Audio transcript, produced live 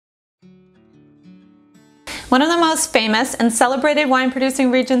One of the most famous and celebrated wine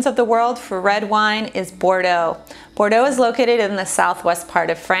producing regions of the world for red wine is Bordeaux. Bordeaux is located in the southwest part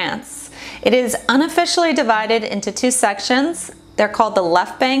of France. It is unofficially divided into two sections. They're called the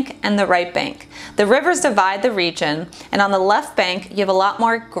left bank and the right bank. The rivers divide the region, and on the left bank you have a lot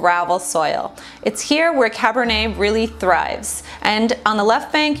more gravel soil. It's here where Cabernet really thrives. And on the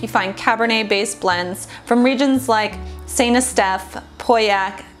left bank you find Cabernet based blends from regions like Saint Estèphe,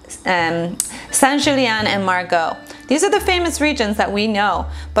 Pauillac, Saint-Julien and Margaux. These are the famous regions that we know,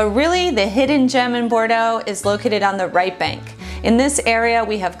 but really the hidden gem in Bordeaux is located on the right bank. In this area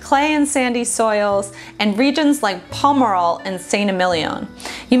we have clay and sandy soils and regions like Pomerol and St Émilion.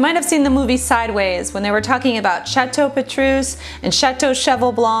 You might have seen the movie Sideways when they were talking about Château Petrus and Château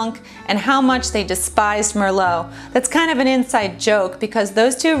Cheval Blanc and how much they despised Merlot. That's kind of an inside joke because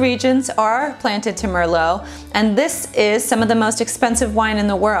those two regions are planted to Merlot, and this is some of the most expensive wine in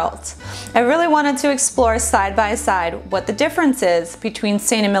the world. I really wanted to explore side by side what the difference is between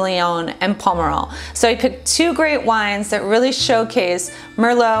St Émilion and Pomerol. So I picked two great wines that really showcase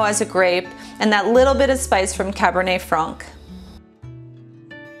Merlot as a grape and that little bit of spice from Cabernet Franc.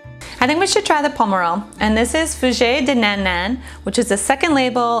 I think we should try the Pomerol, and this is Fugue de Nénin, which is the second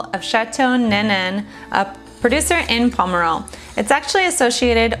label of Château Nénin, a producer in Pomerol. It's actually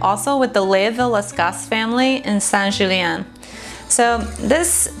associated also with the Léville-Lascasse family in Saint-Julien. So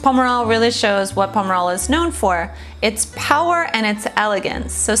this Pomerol really shows what Pomerol is known for. Its power and its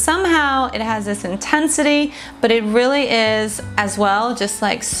elegance. So somehow it has this intensity, but it really is as well just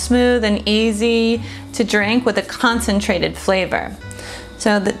like smooth and easy to drink with a concentrated flavor.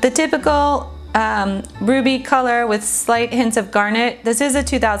 So the typical ruby color with slight hints of garnet. This is a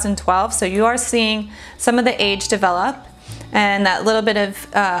 2012, so you are seeing some of the age develop and that little bit of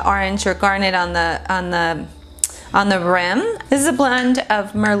orange or garnet on the rim. This is a blend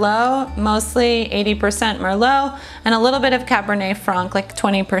of Merlot, mostly 80% Merlot, and a little bit of Cabernet Franc, like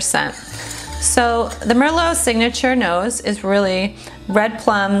 20%. So the Merlot signature nose is really red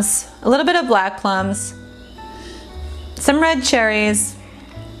plums, a little bit of black plums, some red cherries.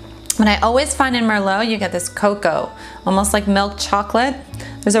 What I always find in Merlot, you get this cocoa, almost like milk chocolate.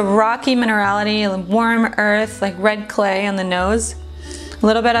 There's a rocky minerality, a warm earth, like red clay on the nose. A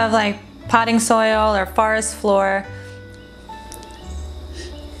little bit of like potting soil or forest floor.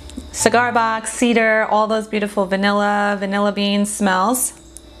 Cigar box, cedar, all those beautiful vanilla bean smells.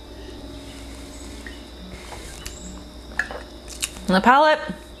 On the palate,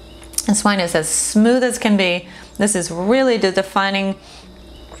 this wine is as smooth as can be. This is really the defining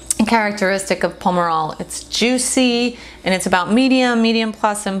characteristic of Pomerol. It's juicy and it's about medium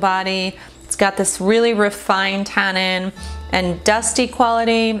plus in body. It's got this really refined tannin and dusty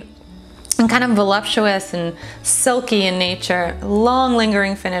quality and kind of voluptuous and silky in nature. Long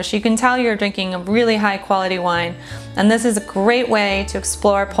lingering finish. You can tell you're drinking a really high quality wine, and this is a great way to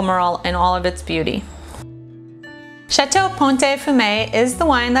explore Pomerol in all of its beauty. Château Pontet-Fumet is the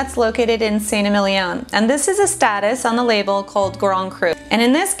wine that's located in St Émilion, and this is a status on the label called Grand Cru. And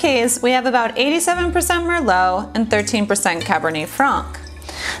in this case, we have about 87% Merlot and 13% Cabernet Franc.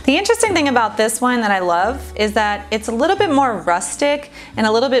 The interesting thing about this wine that I love is that it's a little bit more rustic and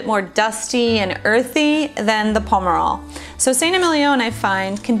a little bit more dusty and earthy than the Pomerol. So St Émilion, I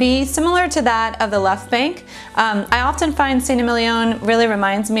find, can be similar to that of the left bank. I often find St Émilion really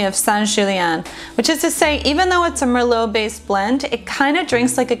reminds me of Saint-Julien, which is to say, even though it's a Merlot-based blend, it kind of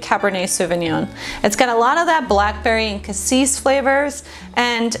drinks like a Cabernet Sauvignon. It's got a lot of that blackberry and cassis flavors,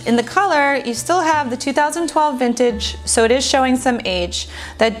 and in the color, you still have the 2012 vintage, so it is showing some age.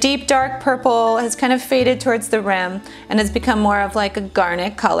 That deep dark purple has kind of faded towards the rim and has become more of like a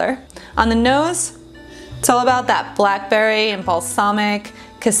garnet color. On the nose, it's all about that blackberry and balsamic,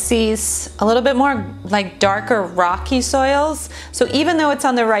 cassis, a little bit more like darker rocky soils. So even though it's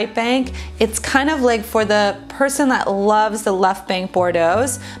on the right bank, it's kind of like for the person that loves the left bank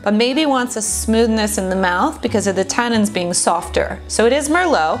Bordeaux's, but maybe wants a smoothness in the mouth because of the tannins being softer. So it is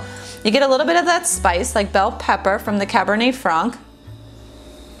Merlot. You get a little bit of that spice like bell pepper from the Cabernet Franc.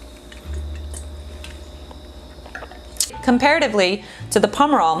 Comparatively to the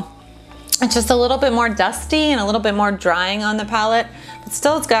Pomerol, it's just a little bit more dusty and a little bit more drying on the palate, but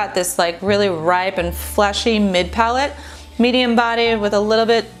still it's got this like really ripe and fleshy mid palate, medium bodied with a little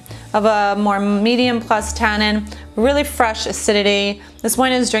bit of a more medium plus tannin, really fresh acidity. This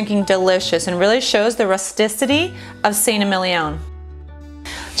wine is drinking delicious and really shows the rusticity of St Émilion.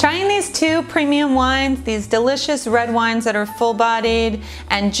 Trying these two premium wines, these delicious red wines that are full-bodied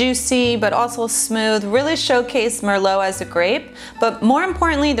and juicy but also smooth, really showcase Merlot as a grape, but more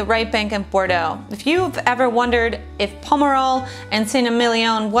importantly the right bank and Bordeaux. If you've ever wondered if Pomerol and St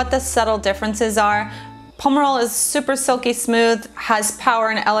Émilion, what the subtle differences are, Pomerol is super silky smooth, has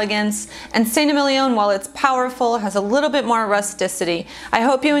power and elegance, and St Émilion, while it's powerful, has a little bit more rusticity. I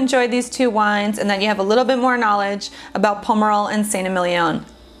hope you enjoyed these two wines and that you have a little bit more knowledge about Pomerol and St Émilion.